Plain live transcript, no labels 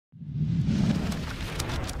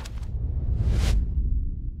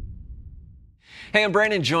Hey, I'm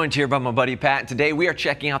Brandon, joined here by my buddy Pat. Today we are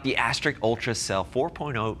checking out the Asterisk Ultra Cell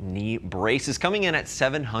 4.0 knee braces, coming in at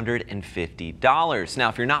 $750. Now,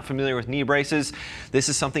 if you're not familiar with knee braces, this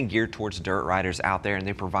is something geared towards dirt riders out there, and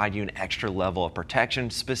they provide you an extra level of protection,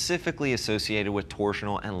 specifically associated with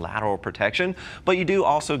torsional and lateral protection, but you do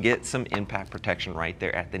also get some impact protection right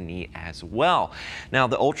there at the knee as well. Now,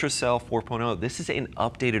 the Ultra Cell 4.0, this is an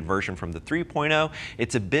updated version from the 3.0.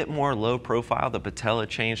 It's a bit more low profile. The patella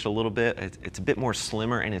changed a little bit. It's a bit more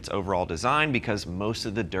slimmer in its overall design because most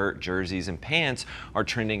of the dirt jerseys and pants are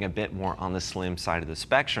trending a bit more on the slim side of the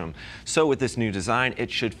spectrum. So with this new design, it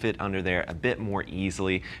should fit under there a bit more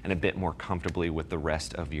easily and a bit more comfortably with the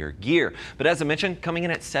rest of your gear. But as I mentioned, coming in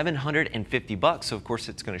at $750, so of course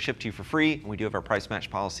it's going to ship to you for free. And we do have our price match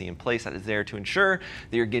policy in place that is there to ensure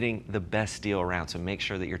that you're getting the best deal around. So make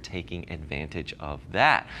sure that you're taking advantage of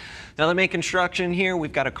that. Now, the main construction here,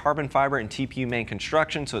 we've got a carbon fiber and TPU main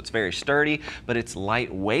construction, so it's very sturdy, but it's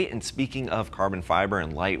lightweight. And speaking of carbon fiber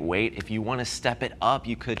and lightweight, if you want to step it up,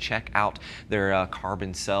 you could check out their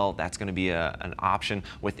carbon cell. That's going to be an option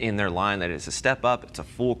within their line. That is a step up. It's a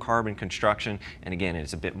full carbon construction, and again,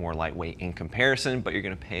 it's a bit more lightweight in comparison, but you're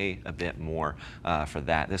going to pay a bit more for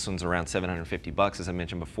that. This one's around $750, as I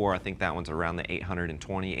mentioned before. I think that one's around the $820,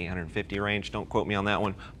 $850 range. Don't quote me on that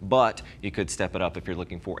one, but you could step it up if you're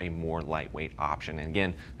looking for a more lightweight option. And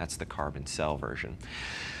again, that's the carbon cell version.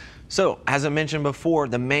 So, as I mentioned before,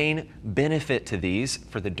 the main benefit to these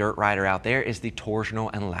for the dirt rider out there is the torsional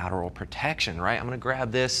and lateral protection, right? I'm going to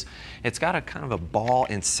grab this. It's got a kind of a ball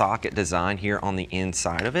and socket design here on the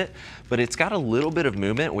inside of it, but it's got a little bit of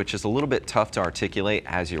movement, which is a little bit tough to articulate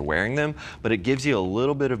as you're wearing them, but it gives you a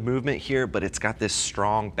little bit of movement here, but it's got this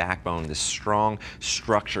strong backbone, this strong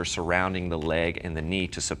structure surrounding the leg and the knee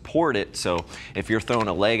to support it. So if you're throwing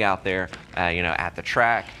a leg out there, at the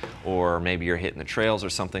track, or maybe you're hitting the trails or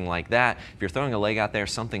something like that, if you're throwing a leg out there,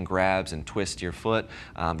 something grabs and twists your foot,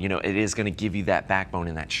 it is going to give you that backbone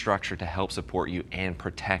and that structure to help support you and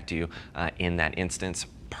protect you in that instance.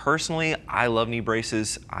 Personally, I love knee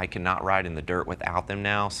braces. I cannot ride in the dirt without them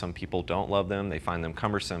now. Some people don't love them. They find them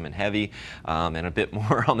cumbersome and heavy and a bit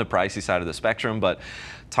more on the pricey side of the spectrum. But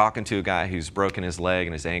talking to a guy who's broken his leg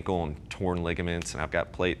and his ankle and torn ligaments, and I've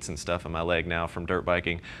got plates and stuff in my leg now from dirt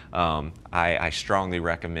biking, I strongly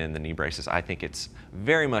recommend the knee braces. I think it's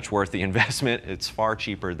very much worth the investment. It's far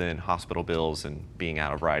cheaper than hospital bills and being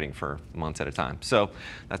out of riding for months at a time. So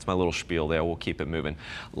that's my little spiel there. We'll keep it moving.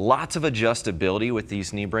 Lots of adjustability with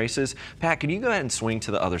these knee braces. Pat, can you go ahead and swing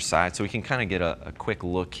to the other side so we can kind of get a quick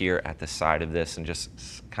look here at the side of this and just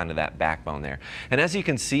kind of that backbone there. And as you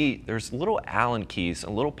can see, there's little Allen keys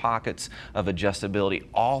and little pockets of adjustability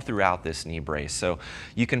all throughout this knee brace. So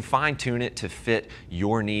you can fine tune it to fit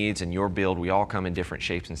your needs and your build. We all come in different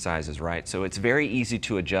shapes and sizes, right? So it's very easy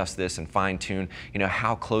to adjust this and fine tune,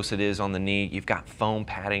 how close it is on the knee. You've got foam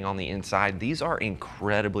padding on the inside. These are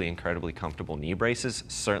incredibly, incredibly comfortable knee braces.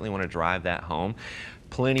 Certainly want to drive that home.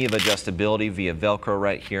 Plenty of adjustability via Velcro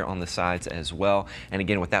right here on the sides as well. And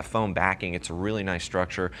again, with that foam backing, it's a really nice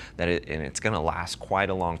structure and it's going to last quite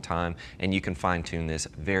a long time, and you can fine tune this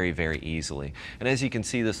very, very easily. And as you can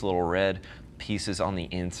see, this little red pieces on the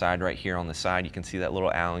inside right here on the side, you can see that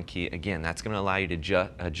little Allen key. Again, that's going to allow you to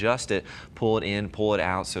adjust it, pull it in, pull it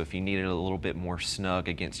out. So if you need it a little bit more snug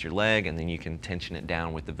against your leg, and then you can tension it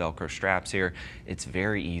down with the Velcro straps here. It's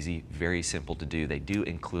very easy, very simple to do. They do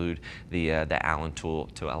include the Allen tool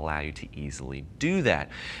to allow you to easily do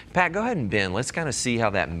that. Pat, go ahead and bend. Let's kind of see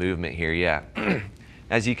how that movement here, yeah.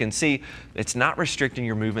 As you can see, it's not restricting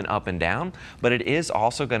your movement up and down, but it is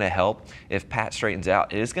also going to help, if Pat straightens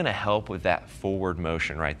out, it is going to help with that forward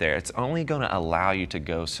motion right there. It's only going to allow you to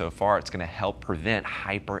go so far. It's going to help prevent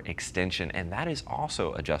hyperextension, and that is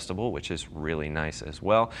also adjustable, which is really nice as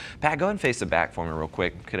well. Pat, go ahead and face the back for me real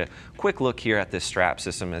quick. Get a quick look here at this strap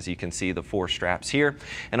system. As you can see, the 4 straps here,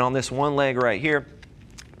 and on this one leg right here,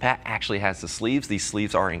 Pat actually has the sleeves. These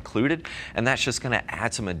sleeves are included, and that's just going to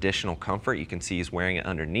add some additional comfort. You can see he's wearing it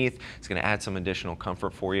underneath. It's going to add some additional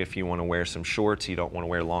comfort for you if you want to wear some shorts. You don't want to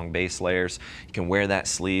wear long base layers. You can wear that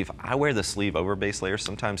sleeve. I wear the sleeve over base layers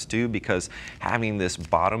sometimes too, because having this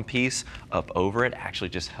bottom piece up over it actually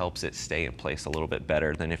just helps it stay in place a little bit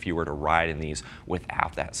better than if you were to ride in these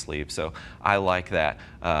without that sleeve. So I like that.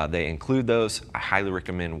 They include those. I highly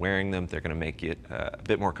recommend wearing them. They're going to make it a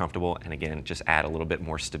bit more comfortable, and again, just add a little bit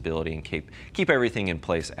more stability and keep everything in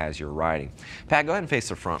place as you're riding. Pat, go ahead and face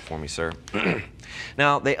the front for me, sir.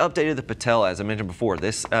 Now, they updated the patella, as I mentioned before.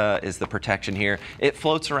 This is the protection here. It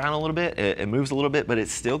floats around a little bit, it moves a little bit, but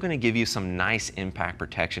it's still going to give you some nice impact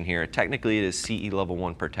protection here. Technically, it is CE level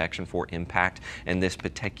 1 protection for impact in this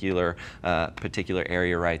particular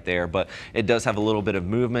area right there, but it does have a little bit of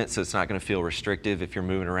movement, so it's not going to feel restrictive if you're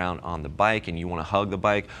moving around on the bike and you want to hug the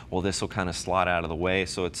bike. Well, this will kind of slide out of the way,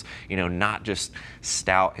 so it's, you know, not just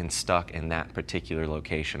stout and stuck in that particular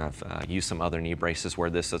location. I've used some other knee braces where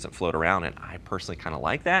this doesn't float around, and I personally kind of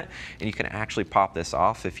like that. And you can actually pop this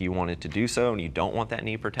off if you wanted to do so and you don't want that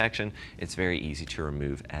knee protection. It's very easy to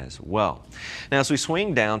remove as well. Now, as we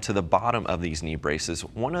swing down to the bottom of these knee braces,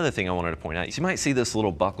 one other thing I wanted to point out is you might see this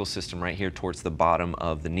little buckle system right here towards the bottom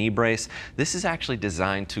of the knee brace. This is actually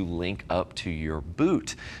designed to link up to your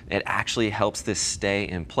boot. It actually helps this stay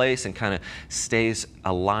in place and kind of stays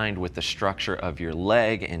aligned with the structure of your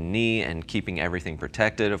leg and knee and keeping everything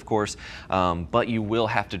protected, of course. But you will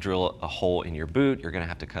have to drill a hole in your boot. You're going to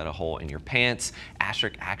have to cut a hole in your pants.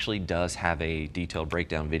 Asterisk actually does have a detailed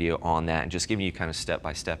breakdown video on that and just giving you kind of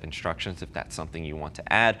step-by-step instructions if that's something you want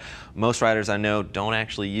to add. Most riders I know don't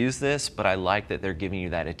actually use this, but I like that they're giving you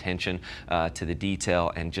that attention to the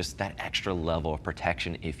detail and just that extra level of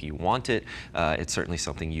protection if you want it. It's certainly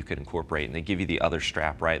something you could incorporate, and they give you the other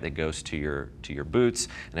strap, right, that goes to your boots,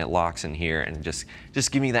 and it locks in here and just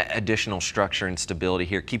giving you that additional structure and stability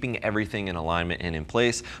here, keeping everything in alignment and in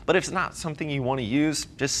place. But if it's not something you want to use,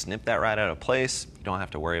 just snip that right out of place. You don't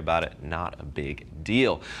have to worry about it. Not a big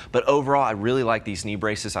deal. But overall, I really like these knee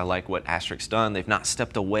braces. I like what Asterisk's done. They've not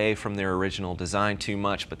stepped away from their original design too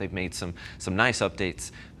much, but they've made some nice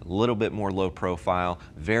updates, a little bit more low profile,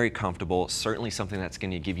 very comfortable, certainly something that's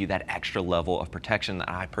going to give you that extra level of protection that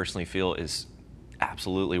I personally feel is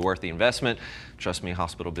absolutely worth the investment. Trust me,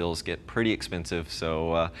 hospital bills get pretty expensive.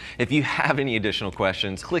 So if you have any additional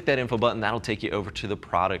questions, click that info button. That'll take you over to the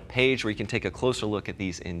product page where you can take a closer look at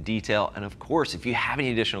these in detail. And of course, if you have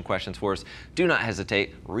any additional questions for us, do not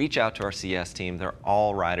hesitate. Reach out to our CS team. They're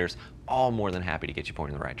all riders, all more than happy to get you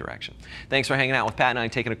pointed in the right direction. Thanks for hanging out with Pat and I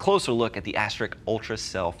and taking a closer look at the Asterisk Ultra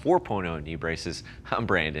Cell 4.0 knee braces. I'm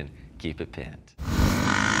Brandon. Keep it pinned.